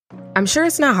I'm sure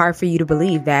it's not hard for you to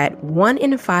believe that 1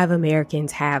 in 5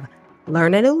 Americans have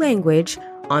learned a new language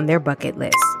on their bucket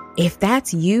list. If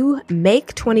that's you,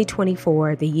 make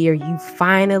 2024 the year you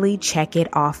finally check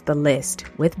it off the list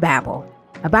with Babbel.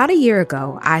 About a year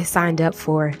ago, I signed up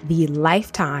for the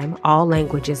lifetime all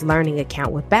languages learning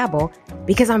account with Babbel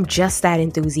because I'm just that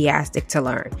enthusiastic to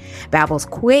learn. Babbel's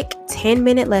quick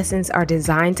 10-minute lessons are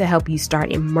designed to help you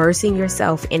start immersing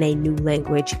yourself in a new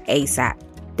language ASAP.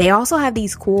 They also have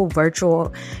these cool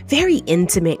virtual, very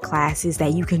intimate classes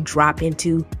that you can drop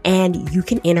into, and you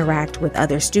can interact with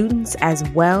other students as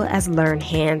well as learn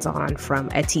hands-on from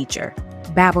a teacher.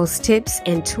 Babbel's tips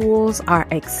and tools are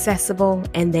accessible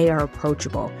and they are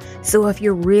approachable. So if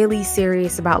you're really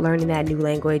serious about learning that new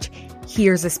language,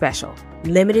 here's a special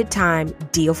limited time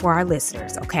deal for our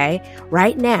listeners, okay?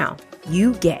 Right now,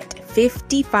 you get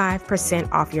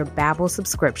 55% off your Babbel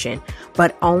subscription,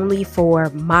 but only for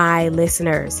my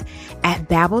listeners at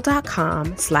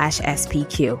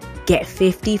babbel.com/SPQ. Get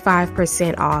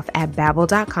 55% off at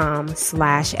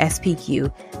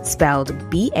babbel.com/SPQ, spelled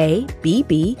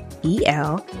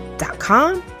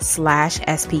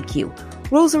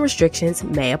BABBEL.com/SPQ. Rules and restrictions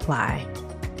may apply.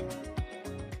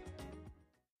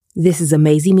 This is a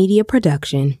Maisie Media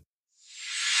production.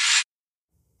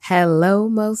 Hello,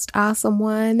 most awesome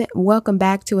one. Welcome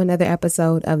back to another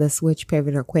episode of the Switch,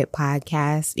 Pivot, or Quit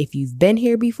podcast. If you've been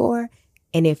here before,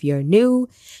 and if you're new,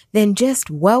 then just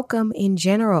welcome in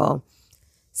general.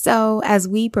 So as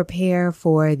we prepare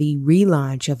for the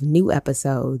relaunch of new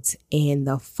episodes in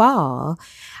the fall,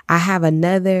 I have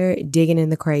another Digging in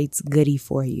the Crates goodie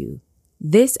for you.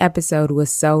 This episode was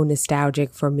so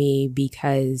nostalgic for me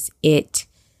because it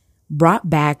brought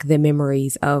back the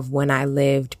memories of when I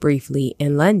lived briefly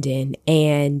in London,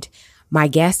 and my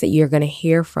guest that you're going to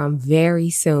hear from very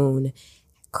soon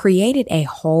created a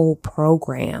whole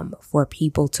program for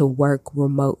people to work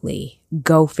remotely.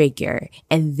 Go figure.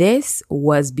 And this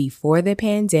was before the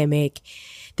pandemic.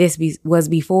 This was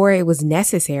before it was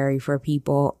necessary for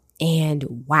people.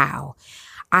 And wow.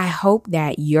 I hope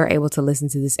that you're able to listen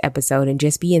to this episode and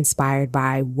just be inspired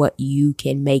by what you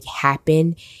can make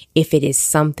happen if it is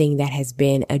something that has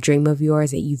been a dream of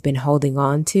yours that you've been holding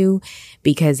on to,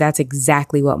 because that's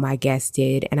exactly what my guest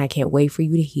did. And I can't wait for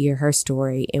you to hear her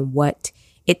story and what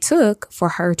it took for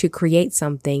her to create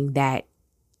something that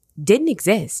didn't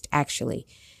exist, actually,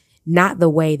 not the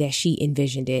way that she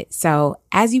envisioned it. So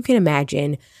as you can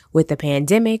imagine, with the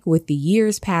pandemic, with the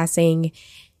years passing,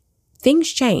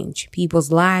 things change.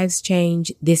 People's lives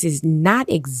change. This is not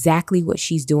exactly what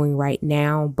she's doing right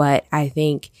now, but I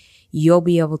think you'll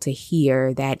be able to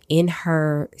hear that in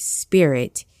her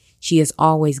spirit, she is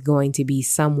always going to be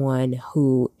someone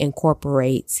who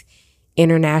incorporates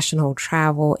international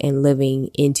travel and living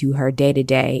into her day to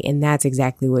day. And that's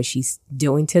exactly what she's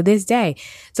doing to this day.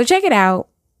 So check it out.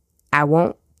 I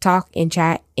won't talk and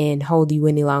chat and hold you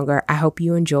any longer. I hope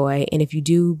you enjoy. And if you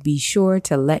do, be sure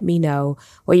to let me know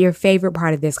what your favorite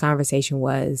part of this conversation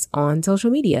was on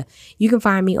social media. You can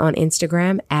find me on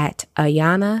Instagram at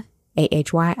Ahyana,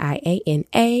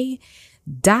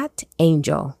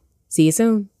 AHYANA.angel. See you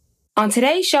soon. On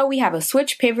today's show, we have a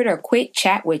Switch, Pivot, or Quit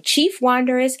chat with Chief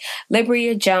Wanderess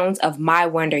Libryia Jones of My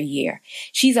Wonder Year.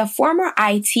 She's a former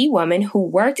IT woman who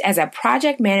worked as a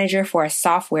project manager for a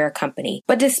software company.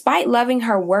 But despite loving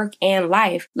her work and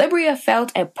life, Libryia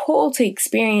felt a pull to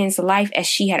experience life as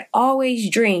she had always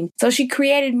dreamed, so she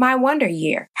created My Wonder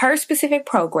Year. Her specific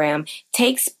program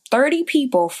takes 30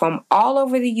 people from all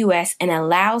over the U.S. and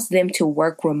allows them to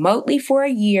work remotely for a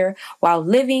year while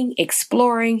living,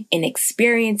 exploring, and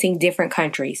experiencing different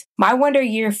countries. My Wonder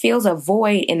Year fills a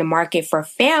void in the market for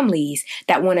families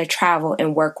that want to travel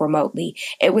and work remotely.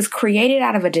 It was created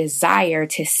out of a desire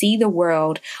to see the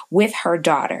world with her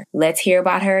daughter. Let's hear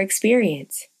about her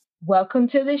experience. Welcome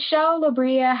to the show,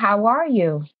 Libryia. How are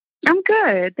you? I'm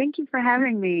good. Thank you for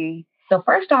having me. So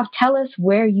first off, tell us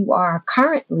where you are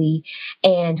currently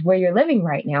and where you're living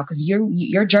right now, because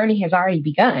your journey has already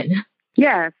begun.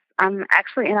 Yes, I'm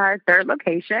actually in our third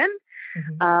location.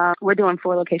 Mm-hmm. We're doing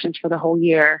 4 locations for the whole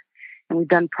year. And we've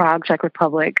done Prague, Czech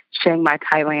Republic, Chiang Mai,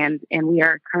 Thailand, and we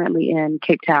are currently in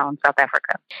Cape Town, South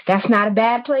Africa. That's not a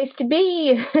bad place to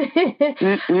be.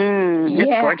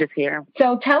 It's gorgeous here.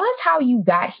 So tell us how you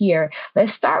got here.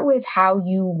 Let's start with how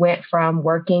you went from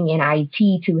working in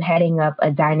IT to heading up a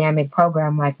dynamic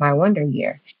program like My Wonder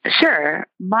Year. Sure.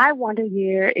 My Wonder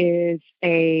Year is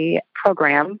a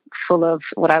program full of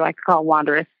what I like to call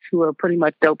wanderers, who are pretty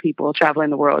much dope people traveling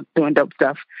the world doing dope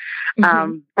stuff.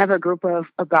 Mm-hmm. I have a group of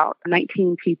about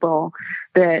 19 people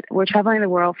that we're traveling the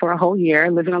world for a whole year,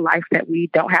 living a life that we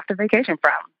don't have to vacation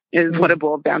from, is what it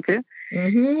boils down to.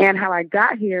 And how I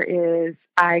got here is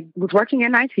I was working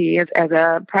in IT as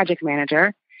a project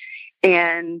manager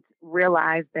and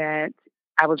realized that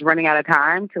I was running out of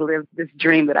time to live this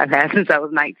dream that I've had since I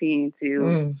was 19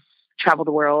 to travel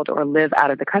the world or live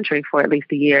out of the country for at least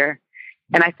a year.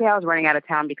 And I say I was running out of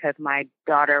time because my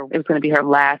daughter, it was going to be her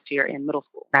last year in middle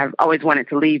school. I've always wanted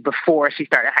to leave before she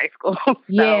started high school. So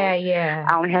yeah.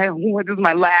 I only had, this was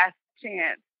my last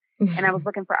chance. And I was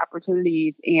looking for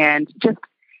opportunities and just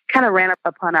kind of ran up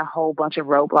upon a whole bunch of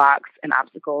roadblocks and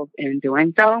obstacles in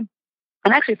doing so.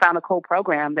 And actually found a cool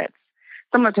program that's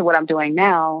similar to what I'm doing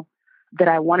now that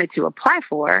I wanted to apply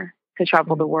for to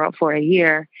travel the world for a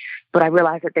year. But I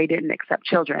realized that they didn't accept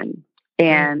children.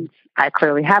 And I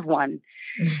clearly have one.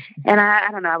 And I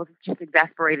don't know, I was just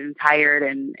exasperated and tired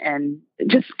and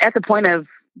just at the point of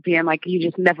being like, you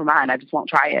just never mind, I just won't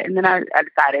try it. And then I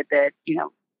decided that,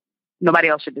 nobody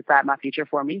else should decide my future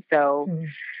for me. So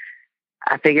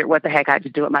I figured what the heck, I'd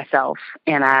just do it myself.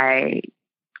 And I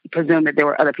presumed that there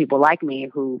were other people like me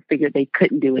who figured they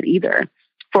couldn't do it either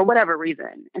for whatever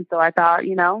reason. And so I thought,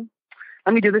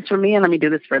 let me do this for me and let me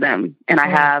do this for them. And I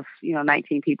have,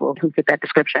 19 people who fit that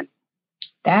description.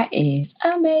 That is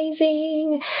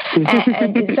amazing.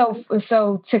 And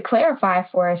so to clarify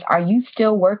for us, are you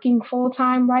still working full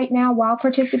time right now while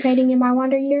participating in My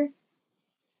Wonder Year?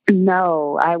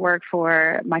 No, I work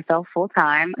for myself full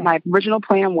time. My original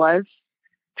plan was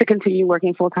to continue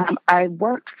working full time. I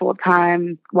worked full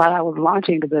time while I was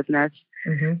launching the business,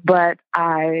 but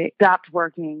I stopped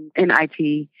working in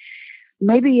IT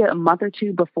maybe a month or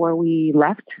two before we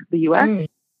left the U.S.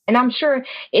 And I'm sure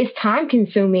it's time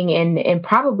consuming and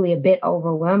probably a bit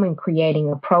overwhelming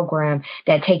creating a program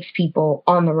that takes people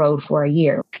on the road for a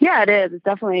year. Yeah, it is. It's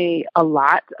definitely a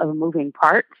lot of moving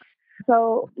parts.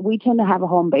 So we tend to have a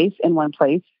home base in one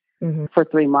place for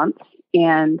 3 months.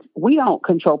 And we don't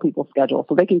control people's schedules,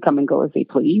 so they can come and go as they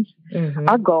please.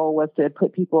 Our goal was to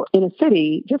put people in a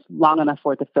city just long enough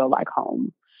for it to feel like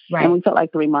home. Right. And we felt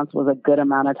like 3 months was a good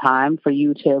amount of time for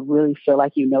you to really feel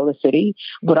like you know the city,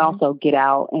 but also get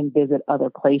out and visit other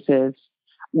places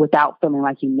without feeling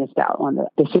like you missed out on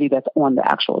the city that's on the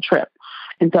actual trip.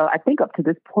 And so I think up to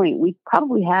this point, we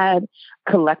probably had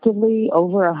collectively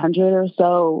over 100 or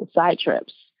so side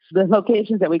trips. The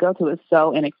locations that we go to is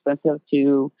so inexpensive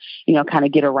to, kind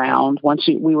of get around. Once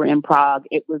we were in Prague,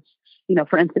 it was,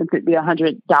 for instance, it'd be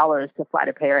 $100 to fly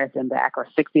to Paris and back or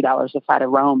 $60 to fly to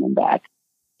Rome and back.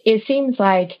 It seems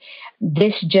like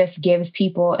this just gives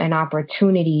people an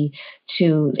opportunity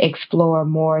to explore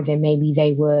more than maybe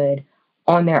they would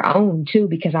on their own too,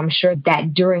 because I'm sure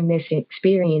that during this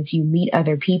experience, you meet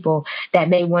other people that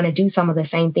may want to do some of the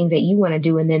same things that you want to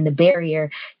do. And then the barrier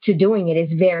to doing it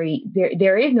is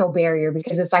there is no barrier,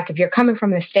 because it's like, if you're coming from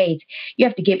the States, you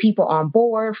have to get people on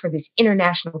board for this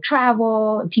international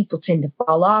travel and people tend to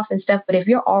fall off and stuff. But if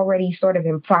you're already sort of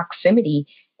in proximity,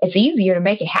 it's easier to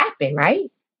make it happen, right?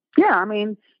 Yeah, I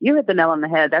mean, you hit the nail on the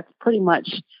head. That's pretty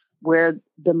much where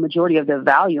the majority of the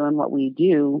value in what we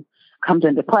do comes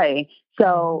into play.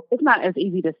 So it's not as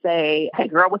easy to say, hey,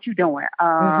 girl, what you doing?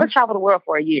 Let's travel the world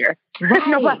for a year. Right.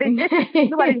 Nobody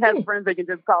has friends they can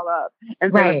just call up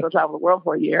and say, let's go travel the world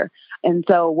for a year. And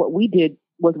so what we did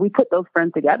was we put those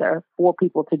friends together for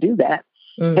people to do that.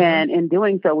 And in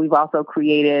doing so, we've also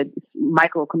created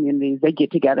micro communities. They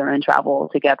get together and travel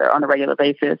together on a regular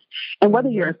basis. And whether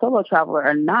you're a solo traveler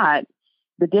or not,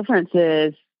 the difference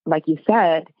is, like you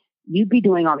said, you'd be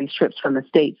doing all these trips from the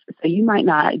States. So you might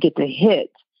not get to hit,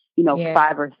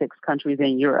 5 or 6 countries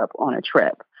in Europe on a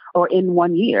trip or in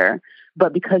 1 year.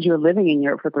 But because you're living in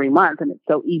Europe for 3 months and it's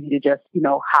so easy to just,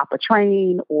 hop a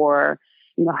train or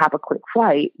have a quick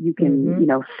flight, you can,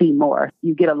 see more.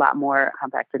 You get a lot more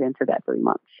compacted into that 3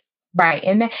 months. Right.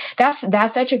 And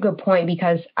that's such a good point,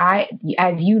 because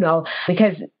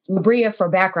because Libryia, for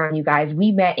background, you guys,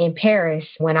 we met in Paris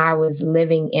when I was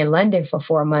living in London for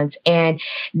 4 months. And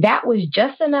that was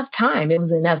just enough time. It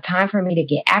was enough time for me to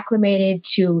get acclimated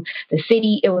to the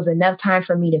city. It was enough time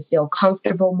for me to feel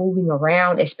comfortable moving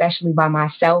around, especially by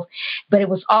myself. But it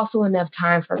was also enough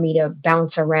time for me to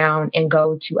bounce around and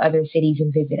go to other cities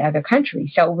and visit other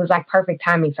countries. So it was like perfect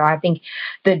timing. So I think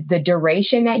the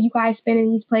duration that you guys spend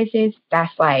in these places,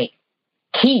 that's like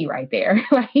key right there.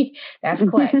 Like, that's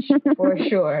clutch for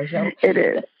sure. So it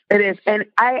is. And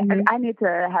I need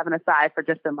to have an aside for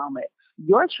just a moment.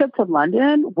 Your trip to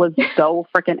London was so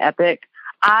freaking epic.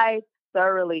 I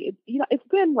thoroughly, it's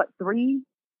been what, three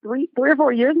or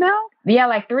 4 years now? Yeah,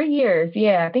 like 3 years.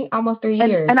 Yeah, I think almost 3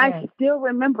 years. And I still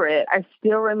remember it. I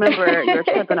still remember your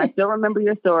trip, and I still remember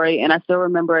your story, and I still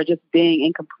remember just being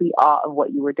in complete awe of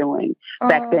what you were doing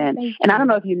back then. And I don't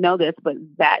know if you know this, but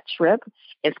that trip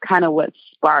is kind of what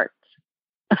sparked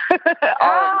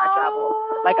all of my travels.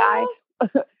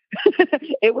 Like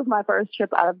it was my first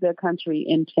trip out of the country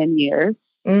in 10 years.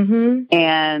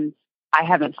 And I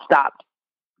haven't stopped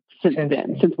since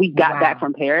then. Since we got back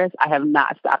from Paris, I have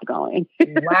not stopped going.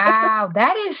 Wow,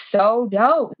 that is so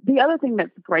dope. The other thing that's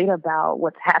great about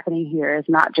what's happening here is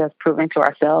not just proving to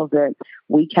ourselves that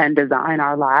we can design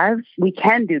our lives. We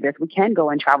can do this. We can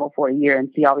go and travel for a year and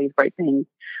see all these great things.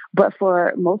 But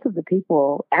for most of the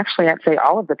people, actually, I'd say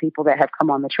all of the people that have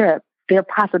come on the trip, their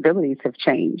possibilities have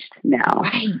changed now.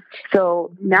 Right.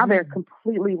 So now they're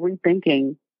completely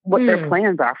rethinking what their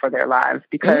plans are for their lives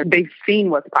because they've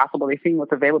seen what's possible. They've seen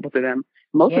what's available to them.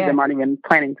 Most of them aren't even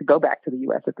planning to go back to the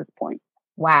U.S. at this point.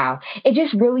 Wow. It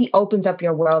just really opens up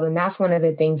your world. And that's one of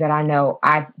the things that I know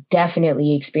I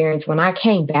definitely experienced. When I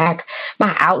came back,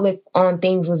 my outlook on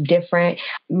things was different.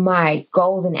 My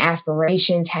goals and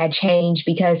aspirations had changed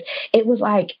because it was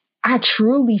like, I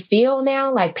truly feel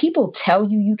now like people tell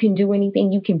you you can do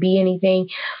anything, you can be anything.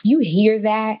 You hear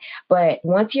that. But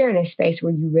once you're in a space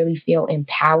where you really feel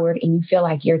empowered and you feel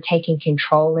like you're taking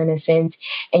control in a sense,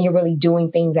 and you're really doing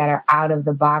things that are out of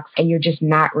the box and you're just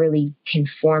not really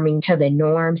conforming to the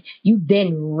norms, you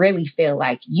then really feel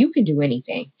like you can do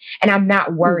anything. And I'm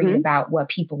not worried about what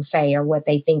people say or what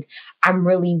they think. I'm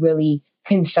really, really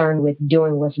concerned with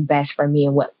doing what's best for me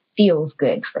and what feels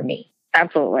good for me.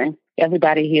 Absolutely.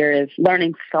 Everybody here is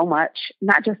learning so much,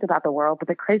 not just about the world, but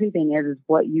the crazy thing is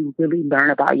what you really learn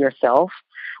about yourself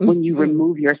when you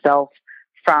remove yourself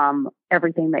from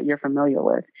everything that you're familiar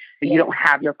with. You don't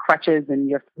have your crutches and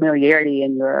your familiarity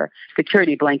and your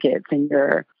security blankets and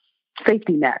your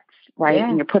safety nets, right?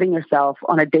 And you're putting yourself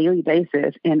on a daily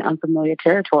basis in unfamiliar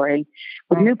territory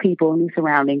with new people, new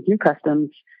surroundings, new customs,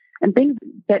 and things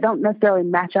that don't necessarily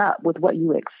match up with what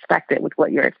you expected, with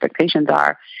what your expectations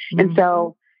are. And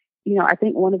so, you know, I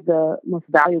think one of the most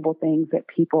valuable things that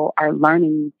people are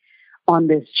learning on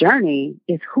this journey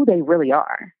is who they really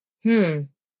are.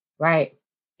 Right.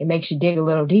 It makes you dig a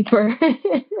little deeper.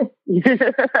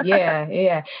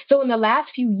 Yeah. So in the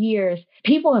last few years,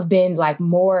 people have been like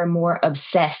more and more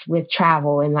obsessed with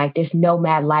travel and like this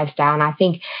nomad lifestyle. And I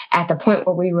think at the point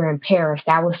where we were in Paris,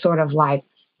 that was sort of like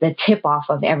the tip off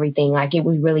of everything. Like it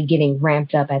was really getting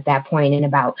ramped up at that point in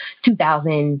about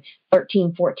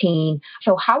 2013, 14.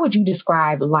 So how would you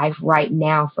describe life right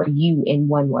now for you in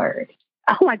one word?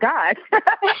 Oh my God.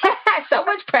 So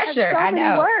much pressure. So I know.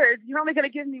 many words. You're only going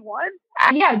to give me one?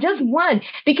 Yeah, just one.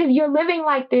 Because you're living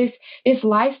like this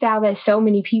lifestyle that so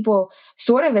many people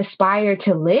sort of aspire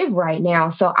to live right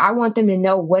now. So I want them to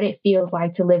know what it feels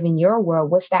like to live in your world.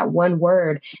 What's that one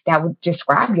word that would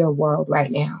describe your world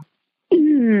right now?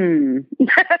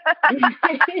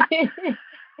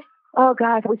 Oh,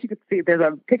 gosh, I wish you could see. There's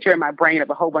a picture in my brain of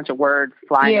a whole bunch of words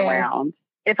flying around.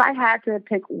 If I had to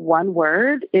pick one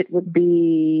word, it would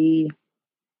be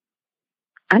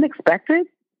unexpected.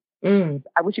 I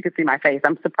wish you could see my face.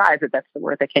 I'm surprised that that's the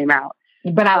word that came out.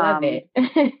 But I love it.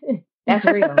 That's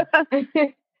real.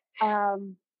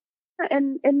 And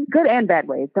in good and bad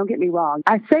ways, don't get me wrong.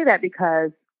 I say that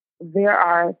because there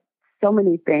are so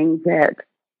many things that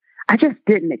I just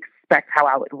didn't expect how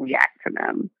I would react to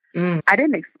them. I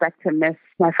didn't expect to miss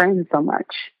my friends so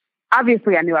much.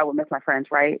 Obviously, I knew I would miss my friends,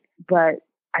 right? But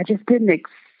I just didn't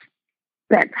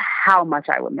expect how much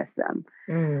I would miss them.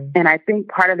 And I think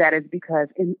part of that is because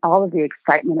in all of the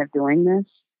excitement of doing this,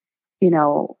 you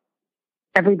know,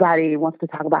 everybody wants to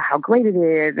talk about how great it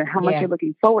is and how much you're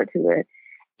looking forward to it.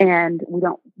 And we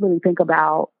don't really think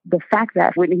about the fact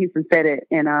that Whitney Houston said it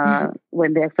in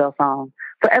When There Fell song.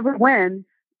 For every win,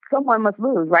 someone must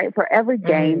lose, right? For every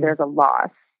gain, there's a loss,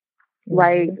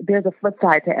 right? There's a flip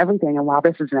side to everything. And while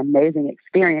this is an amazing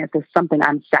experience, there's something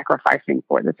I'm sacrificing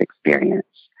for this experience.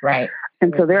 Right.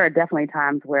 And so there are definitely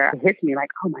times where it hits me like,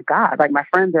 oh my God, like my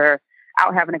friends are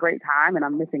out having a great time and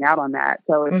I'm missing out on that.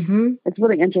 So it's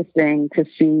really interesting to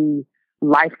see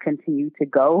life continue to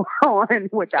go on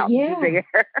without me there.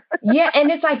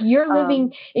 And it's like you're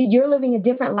living a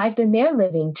different life than they're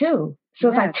living too. So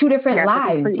it's like two different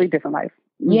lives. It's a completely different life.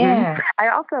 Yeah. I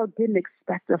also didn't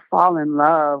expect to fall in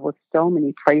love with so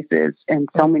many places and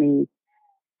so many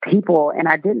people. And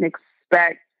I didn't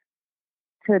expect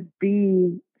to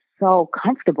be so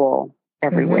comfortable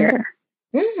everywhere.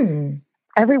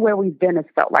 Everywhere we've been has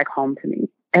felt like home to me.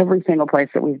 Every single place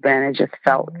that we've been has just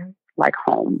felt like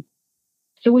home.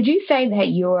 So would you say that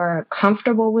you're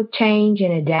comfortable with change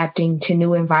and adapting to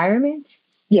new environments?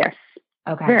 Yes.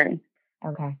 Okay. Very.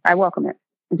 Okay. I welcome it.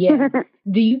 Yeah.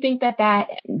 Do you think that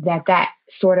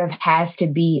sort of has to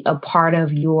be a part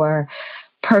of your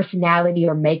personality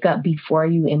or makeup before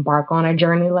you embark on a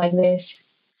journey like this?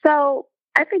 So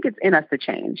I think it's in us to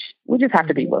change. We just have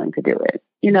to be willing to do it.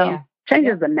 You know, Yeah. change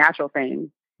is a natural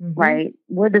thing, right?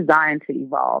 We're designed to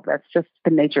evolve. That's just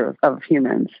the nature of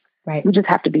humans. Right. We just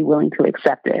have to be willing to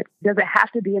accept it. Does it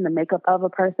have to be in the makeup of a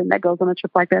person that goes on a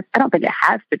trip like this? I don't think it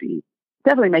has to be.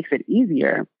 Definitely makes it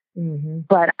easier.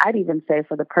 But I'd even say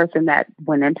for the person that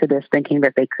went into this thinking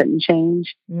that they couldn't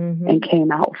change and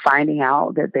came out finding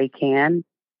out that they can,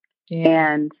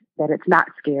 and that it's not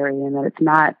scary and that it's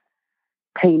not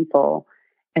painful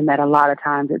and that a lot of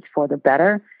times it's for the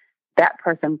better, that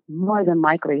person more than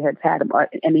likely has had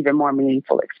an even more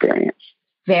meaningful experience.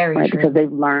 Very true. Because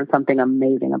they've learned something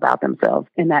amazing about themselves,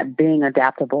 and that being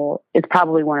adaptable is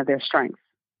probably one of their strengths,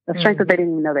 a strength that they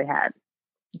didn't even know they had.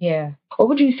 Yeah. What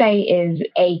would you say is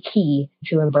a key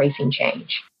to embracing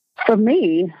change? For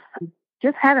me,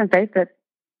 just having faith that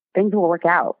things will work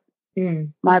out.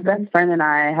 My best friend and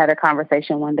I had a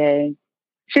conversation one day.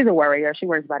 She's a worrier. She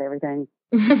worries about everything.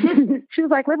 She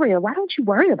was like, Libryia, why don't you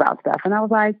worry about stuff? And I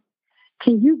was like,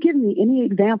 can you give me any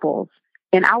examples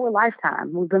in our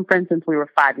lifetime? We've been friends since we were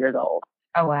 5 years old.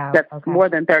 Oh, wow. That's more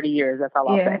than 30 years. That's all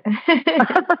I'll say.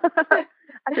 I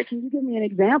said, can you give me an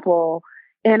example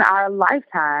in our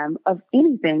lifetime of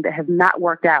anything that has not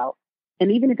worked out?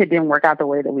 And even if it didn't work out the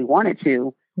way that we wanted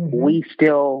to, we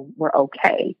still were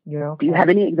okay. You're okay. Do you have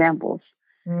any examples?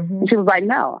 And she was like,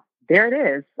 no, there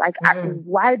it is. Like,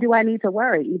 why do I need to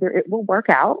worry? Either it will work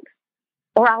out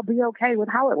or I'll be okay with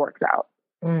how it works out.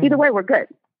 Either way, we're good.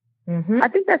 I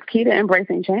think that's key to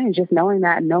embracing change, just knowing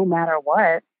that no matter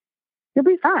what, you'll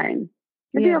be fine.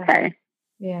 You'll be okay.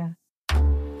 Yeah.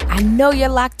 I know you're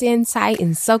locked in tight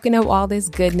and soaking up all this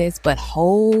goodness, but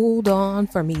hold on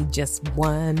for me just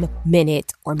 1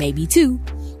 minute or maybe 2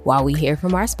 while we hear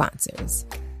from our sponsors.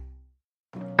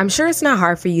 I'm sure it's not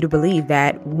hard for you to believe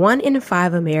that 1 in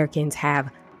 5 Americans have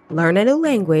learn a new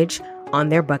language on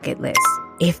their bucket list.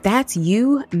 If that's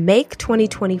you, make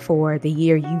 2024 the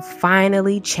year you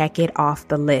finally check it off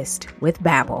the list with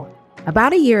Babbel.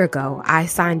 About a year ago, I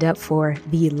signed up for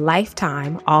the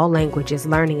lifetime all languages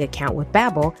learning account with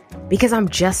Babbel because I'm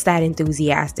just that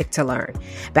enthusiastic to learn.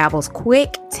 Babbel's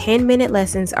quick 10-minute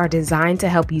lessons are designed to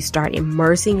help you start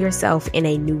immersing yourself in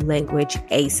a new language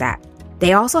ASAP.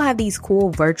 They also have these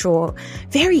cool virtual,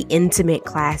 very intimate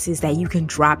classes that you can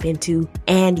drop into,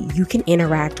 and you can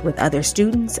interact with other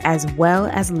students as well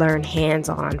as learn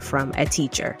hands-on from a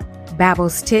teacher.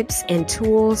 Babbel's tips and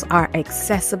tools are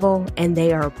accessible and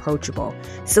they are approachable.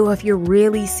 So if you're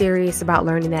really serious about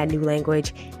learning that new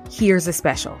language, here's a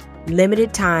special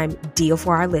limited time deal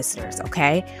for our listeners,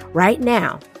 okay? Right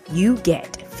now, you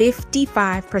get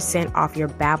 55% off your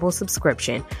Babbel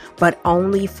subscription, but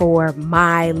only for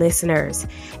my listeners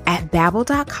at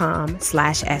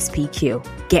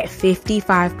babbel.com/SPQ. Get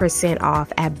 55%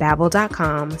 off at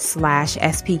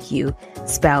babbel.com/SPQ,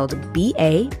 spelled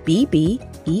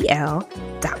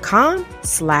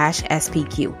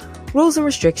BABBEL.com/SPQ. Rules and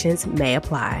restrictions may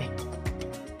apply.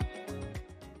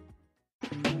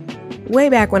 Way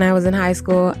back when I was in high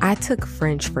school, I took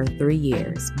French for 3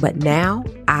 years, but now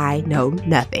I know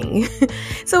nothing.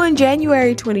 So in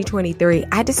January 2023,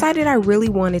 I decided I really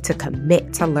wanted to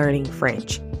commit to learning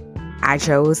French. I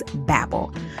chose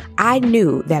Babbel. I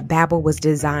knew that Babbel was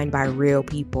designed by real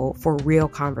people for real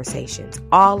conversations.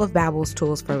 All of Babbel's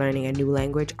tools for learning a new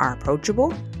language are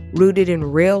approachable, rooted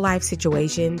in real life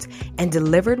situations, and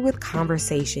delivered with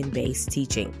conversation-based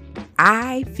teaching.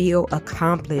 I feel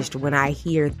accomplished when I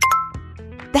hear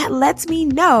that lets me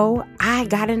know I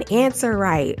got an answer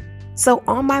right. So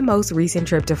on my most recent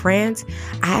trip to France,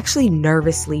 I actually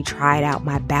nervously tried out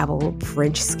my Babbel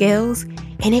French skills,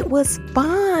 and it was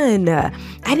fun. I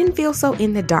didn't feel so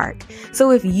in the dark.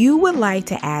 So if you would like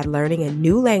to add learning a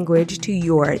new language to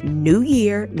your New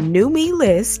Year, New Me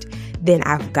list, then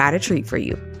I've got a treat for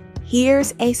you.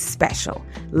 Here's a special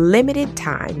limited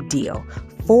time deal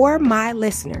for my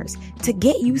listeners to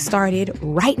get you started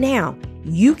right now.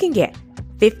 You can get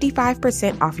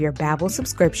 55% off your Babbel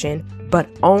subscription, but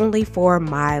only for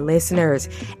my listeners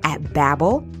at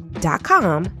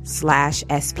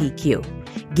babbel.com/SPQ.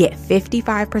 Get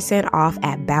 55% off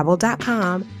at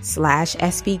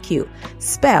babbel.com/SPQ,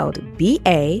 spelled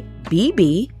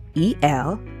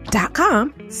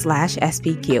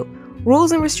BABBEL.com/SPQ.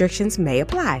 Rules and restrictions may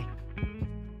apply.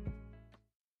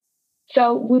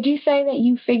 So would you say that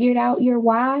you figured out your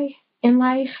why in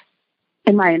life?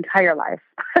 In my entire life.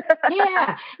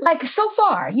 Yeah, like so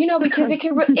far, because it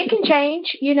can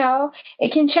change,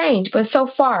 it can change. But so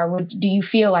far, do you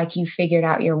feel like you figured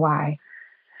out your why?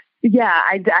 Yeah,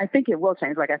 I think it will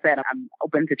change. Like I said, I'm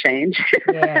open to change.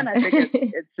 Yeah. And I think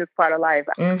it's just part of life.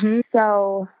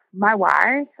 So my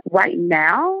why right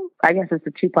now, I guess it's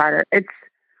a two-parter. It's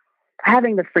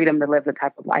having the freedom to live the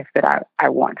type of life that I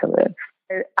want to live.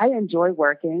 I enjoy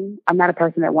working. I'm not a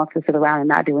person that wants to sit around and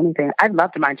not do anything. I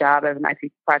loved my job as an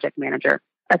IT project manager.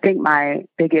 I think my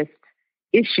biggest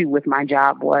issue with my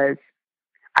job was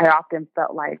I often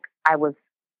felt like I was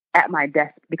at my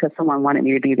desk because someone wanted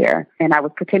me to be there, and I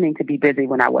was pretending to be busy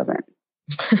when I wasn't.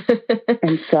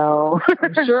 And so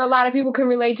I'm sure a lot of people can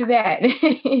relate to that.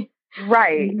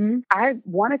 Right. Mm-hmm. I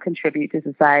want to contribute to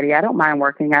society. I don't mind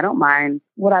working. I don't mind.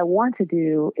 What I want to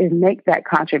do is make that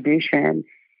contribution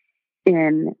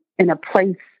in a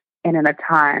place and in a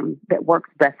time that works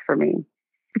best for me.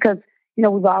 Because,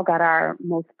 we've all got our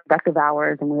most productive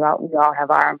hours, and we all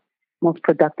have our most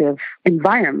productive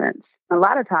environments. A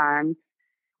lot of times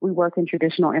we work in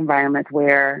traditional environments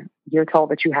where you're told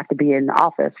that you have to be in the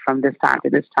office from this time to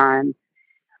this time.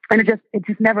 And it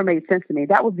just never made sense to me.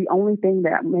 That was the only thing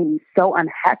that made me so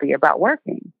unhappy about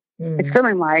working. It's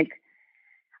feeling like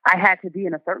I had to be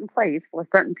in a certain place for a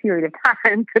certain period of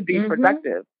time to be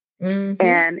productive.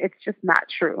 And it's just not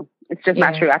true. It's just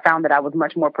not true. I found that I was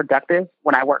much more productive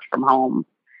when I worked from home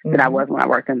than I was when I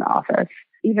worked in the office.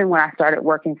 Even when I started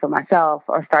working for myself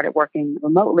or started working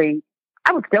remotely,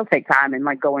 I would still take time and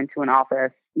go into an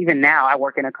office. Even now, I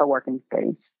work in a co-working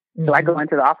space. So I go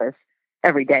into the office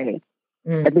every day,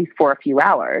 at least for a few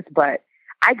hours. But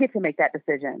I get to make that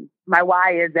decision. My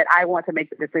why is that I want to make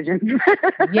the decision.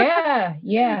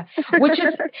 Yeah. Which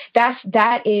is,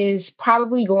 that is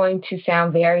probably going to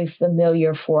sound very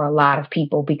familiar for a lot of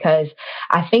people, because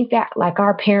I think that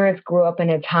our parents grew up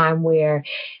in a time where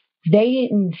they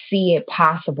didn't see it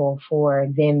possible for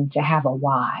them to have a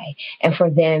why and for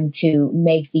them to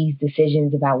make these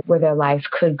decisions about where their lives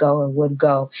could go or would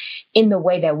go in the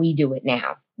way that we do it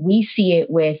now. We see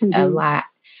it with a lot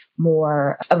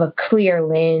more of a clear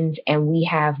lens, and we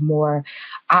have more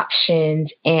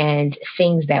options and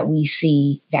things that we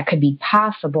see that could be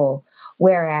possible.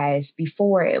 Whereas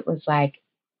before it was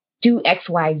do X,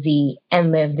 Y, Z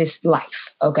and live this life.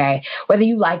 Okay. Whether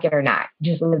you like it or not,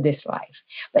 just live this life.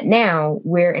 But now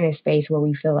we're in a space where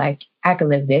we feel like I can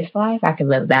live this life. I can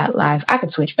live that life. I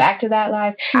can switch back to that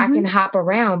life. I can hop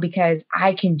around because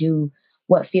I can do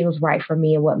what feels right for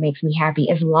me and what makes me happy,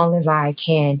 as long as I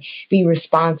can be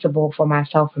responsible for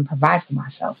myself and provide for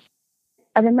myself.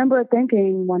 I remember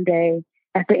thinking one day,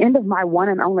 at the end of my one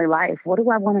and only life, what do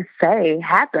I want to say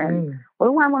happened? What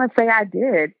do I want to say I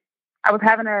did? I was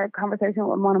having a conversation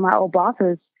with one of my old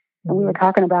bosses, and we were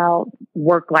talking about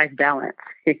work-life balance.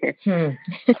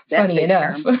 Funny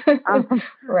enough.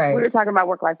 Right. We were talking about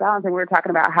work-life balance, and we were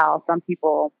talking about how some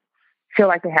people feel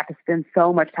like they have to spend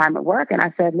so much time at work. And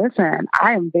I said, listen,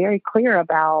 I am very clear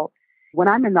about when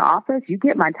I'm in the office, you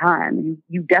get my time.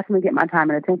 You definitely get my time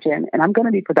and attention, and I'm going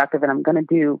to be productive, and I'm going to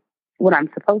do what I'm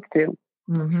supposed to.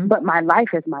 But my life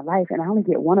is my life, and I only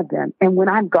get one of them. And when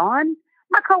I'm gone,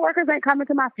 my coworkers ain't coming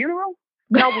to my funeral.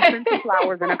 No, we'll send some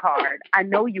flowers and a card. I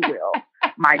know you will.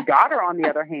 My daughter, on the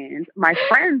other hand, my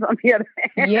friends, on the other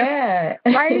hand. Yeah.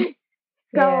 Right?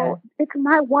 So it's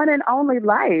my one and only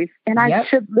life, and I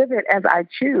should live it as I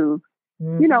choose.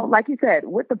 Like you said,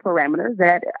 with the parameters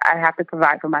that I have to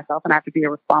provide for myself, and I have to be a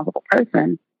responsible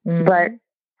person. But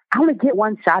I only get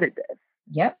one shot at this.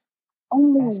 Yep.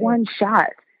 Only one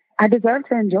shot. I deserve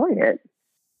to enjoy it.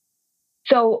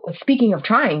 So speaking of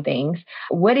trying things,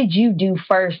 what did you do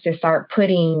first to start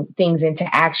putting things into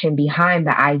action behind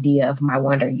the idea of My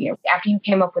Wonder Year? After you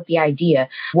came up with the idea,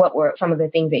 what were some of the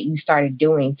things that you started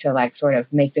doing to sort of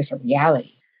make this a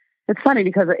reality? It's funny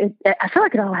because I feel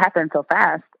like it all happened so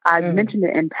fast. I mentioned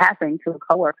it in passing to a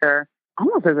coworker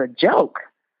almost as a joke.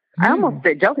 I almost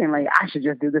said jokingly, I should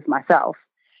just do this myself.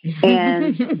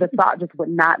 And the thought just would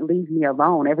not leave me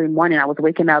alone. Every morning I was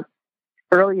waking up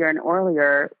earlier and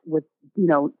earlier with,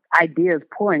 ideas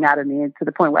pouring out of me, to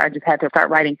the point where I just had to start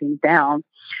writing things down.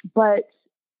 But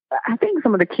I think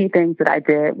some of the key things that I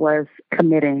did was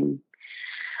committing.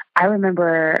 I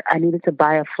remember I needed to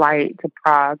buy a flight to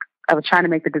Prague. I was trying to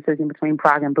make the decision between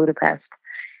Prague and Budapest.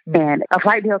 And a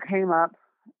flight deal came up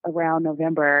around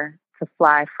November to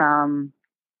fly from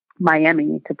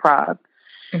Miami to Prague.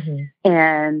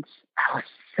 And I was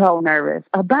so nervous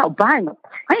about buying a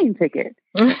plane ticket.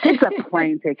 It's a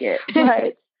plane ticket.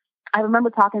 But I remember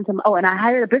talking to him. Oh, and I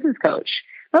hired a business coach.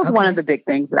 That was one of the big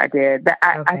things that I did.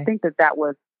 I think that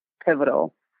was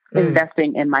pivotal,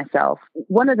 investing in myself.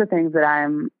 One of the things that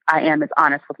I am is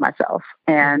honest with myself.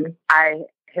 And I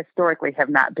historically have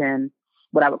not been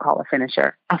what I would call a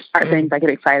finisher. I start things, I get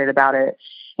excited about it,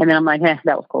 and then I'm like, that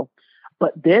was cool.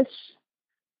 But this,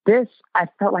 I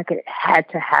felt like it had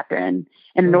to happen.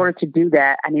 And in order to do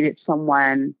that, I needed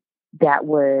someone that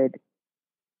would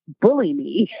bully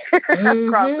me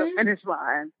across the finish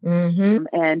line.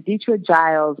 And Deetra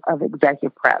Giles of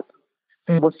Executive Prep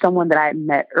was someone that I had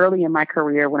met early in my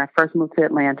career when I first moved to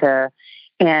Atlanta.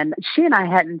 And she and I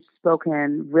hadn't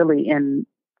spoken really in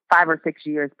 5 or 6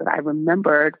 years, but I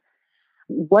remembered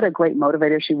what a great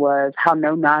motivator she was, how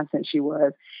no nonsense she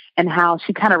was, and how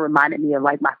she kind of reminded me of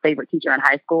like my favorite teacher in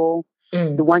high school,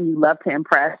 the one you love to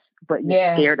impress, but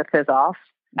you're scared to piss off.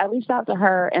 I reached out to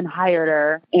her and hired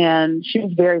her, and she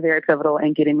was very, very pivotal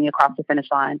in getting me across the finish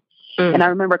line. And I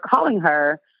remember calling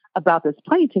her about this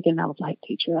plane ticket, and I was like,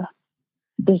 teacher,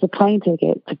 there's a plane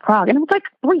ticket to Prague. And it was like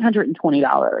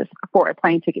 $320 for a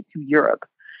plane ticket to Europe.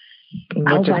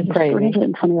 I was like,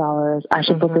 $320. I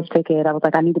should book this ticket. I was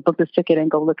like, I need to book this ticket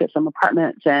and go look at some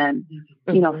apartments and,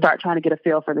 start trying to get a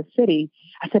feel for the city.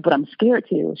 I said, but I'm scared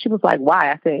to. She was like,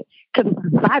 why? I said, because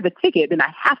if I buy the ticket, then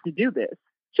I have to do this.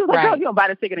 She was like, oh, you don't buy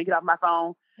the ticket and get off my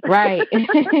phone. Right.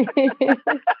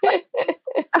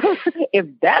 If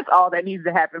that's all that needs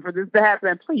to happen for this to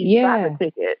happen, please buy the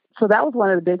ticket. So that was one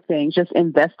of the big things, just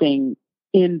investing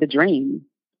in the dream,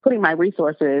 putting my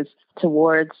resources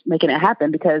towards making it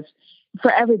happen. Because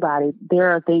for everybody,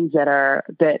 there are things that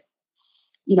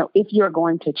if you're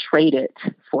going to trade it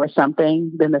for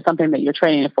something, then the something that you're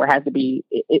trading it for has to be,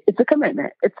 it's a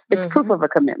commitment. It's proof of a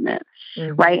commitment,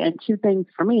 right? And two things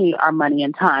for me are money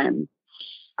and time.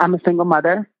 I'm a single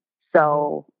mother,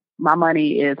 so my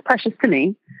money is precious to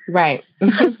me. Right.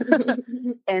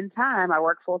 And time, I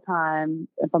work full time.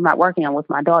 If I'm not working, I'm with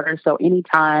my daughter. So any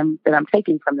time that I'm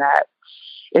taking from that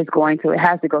it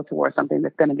has to go towards something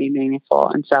that's going to be meaningful.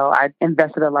 And so I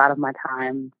invested a lot of my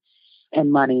time and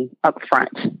money up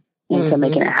front into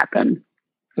making it happen.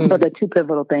 But the two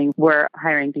pivotal things were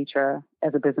hiring Deetra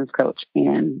as a business coach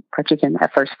and purchasing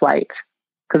that first flight,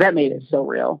 because that made it so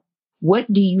real.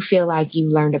 What do you feel like you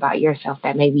learned about yourself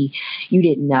that maybe you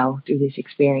didn't know through this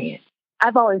experience?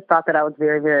 I've always thought that I was a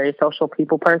very, very social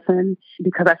people person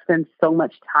because I spend so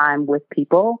much time with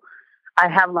people. I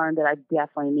have learned that I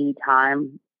definitely need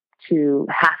time to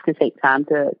take time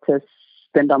to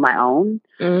spend on my own.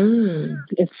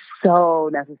 It's so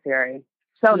necessary.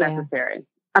 So necessary.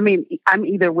 I mean, I'm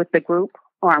either with the group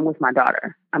or I'm with my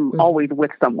daughter. I'm always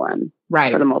with someone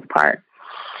for the most part.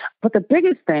 But the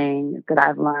biggest thing that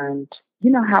I've learned,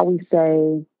 you know how we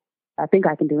say, I think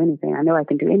I can do anything. I know I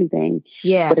can do anything.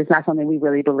 Yeah. But it's not something we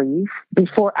really believe.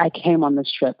 Before I came on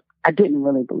this trip, I didn't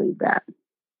really believe that.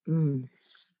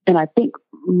 And I think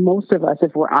most of us,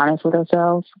 if we're honest with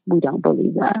ourselves, we don't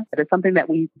believe that. It's something that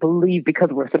we believe because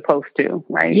we're supposed to,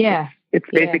 right? Yeah. It's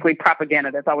basically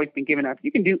propaganda that's always been given us.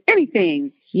 You can do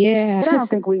anything. Yeah. But I don't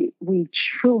think we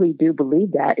truly do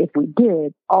believe that. If we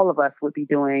did, all of us would be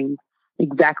doing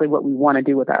exactly what we want to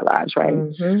do with our lives, right?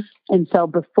 And so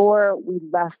before we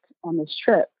left on this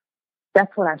trip,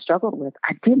 that's what I struggled with.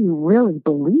 I didn't really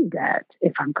believe that.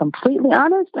 If I'm completely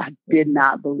honest, I did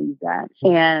not believe that.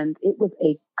 And it was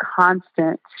a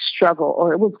constant struggle,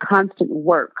 or it was constant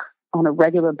work on a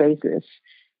regular basis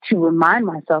to remind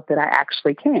myself that I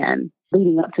actually can.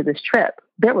 Leading up to this trip,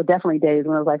 there were definitely days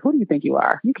when I was like, who do you think you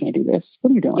are? You can't do this.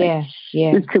 What are you doing? Yeah.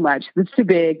 It's too much. It's too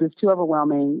big. It's too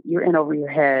overwhelming. You're in over your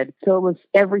head. So it was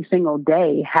every single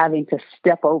day having to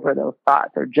step over those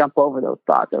thoughts or jump over those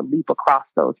thoughts or leap across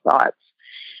those thoughts.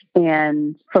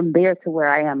 And from there to where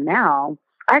I am now,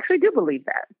 I actually do believe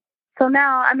that. So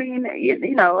now, I mean,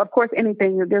 of course,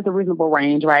 anything, there's a reasonable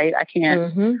range, right? I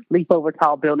can't leap over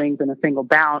tall buildings in a single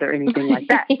bound or anything like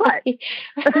that. But,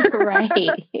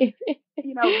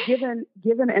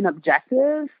 given an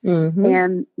objective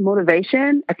and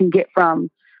motivation, I can get from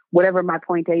whatever my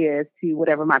point A is to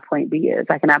whatever my point B is.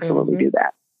 I can absolutely do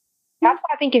that. That's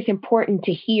why I think it's important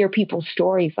to hear people's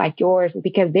stories like yours,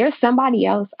 because there's somebody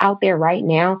else out there right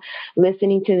now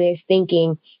listening to this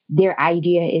thinking their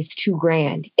idea is too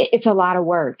grand. It's a lot of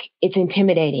work. It's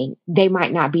intimidating. They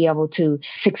might not be able to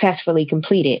successfully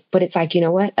complete it. But it's like, you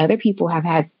know what? Other people have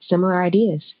had similar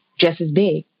ideas, just as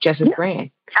big, just as grand.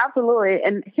 Absolutely.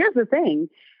 And here's the thing.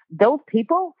 Those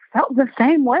people felt the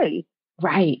same way.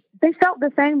 Right. They felt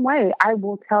the same way. I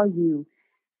will tell you,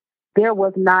 there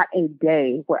was not a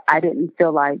day where I didn't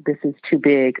feel like this is too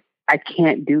big. I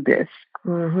can't do this.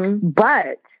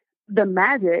 But the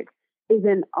magic is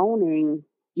in owning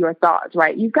your thoughts,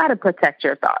 right? You've got to protect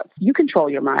your thoughts. You control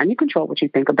your mind. You control what you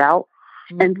think about.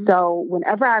 And so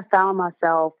whenever I found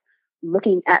myself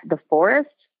looking at the forest,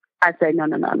 I say, no.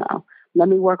 Let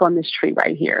me work on this tree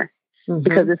right here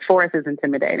because this forest is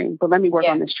intimidating, but let me work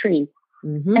on this tree.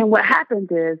 And what happens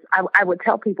is I would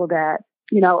tell people that,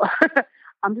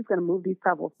 I'm just going to move these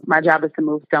pebbles. My job is to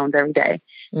move stones every day.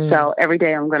 So every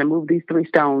day I'm going to move these 3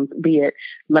 stones, be it,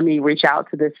 let me reach out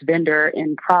to this vendor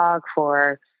in Prague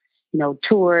for,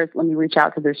 tours. Let me reach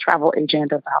out to this travel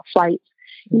agent about flights.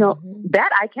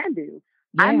 That I can do.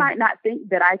 I might not think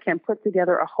that I can put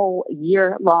together a whole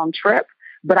year-long trip,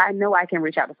 but I know I can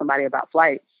reach out to somebody about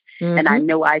flights. And I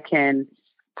know I can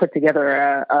put together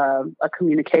a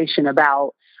communication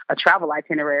about a travel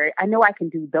itinerary. I know I can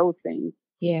do those things.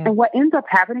 Yeah. And what ends up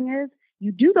happening is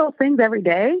you do those things every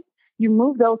day. You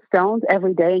move those stones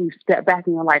every day and you step back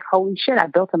and you're like, holy shit, I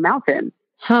built a mountain.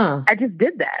 I just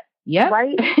did that. Yep.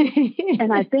 Right.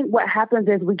 And I think what happens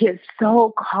is we get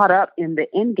so caught up in the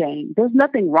end game. There's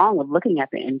nothing wrong with looking at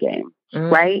the end game,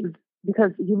 right?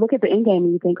 Because you look at the end game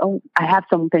and you think, oh, I have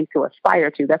something to aspire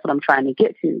to. That's what I'm trying to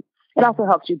get to. It also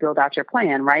helps you build out your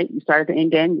plan, right? You start at the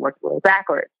end game, you work your way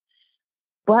backwards.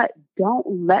 But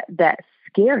don't let that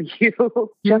scare you.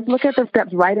 Just look at the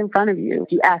steps right in front of you.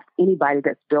 If you ask anybody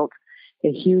that's built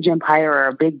a huge empire or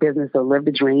a big business or lived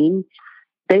a dream,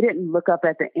 they didn't look up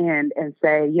at the end and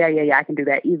say, yeah, I can do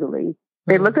that easily.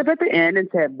 They looked up at the end and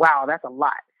said, wow, that's a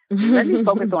lot. Let me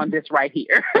focus on this right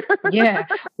here. Yeah.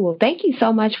 Well, thank you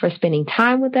so much for spending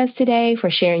time with us today, for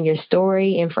sharing your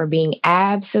story, and for being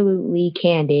absolutely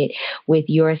candid with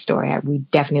your story. We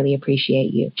definitely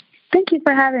appreciate you. Thank you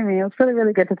for having me. It was really,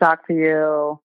 really good to talk to you.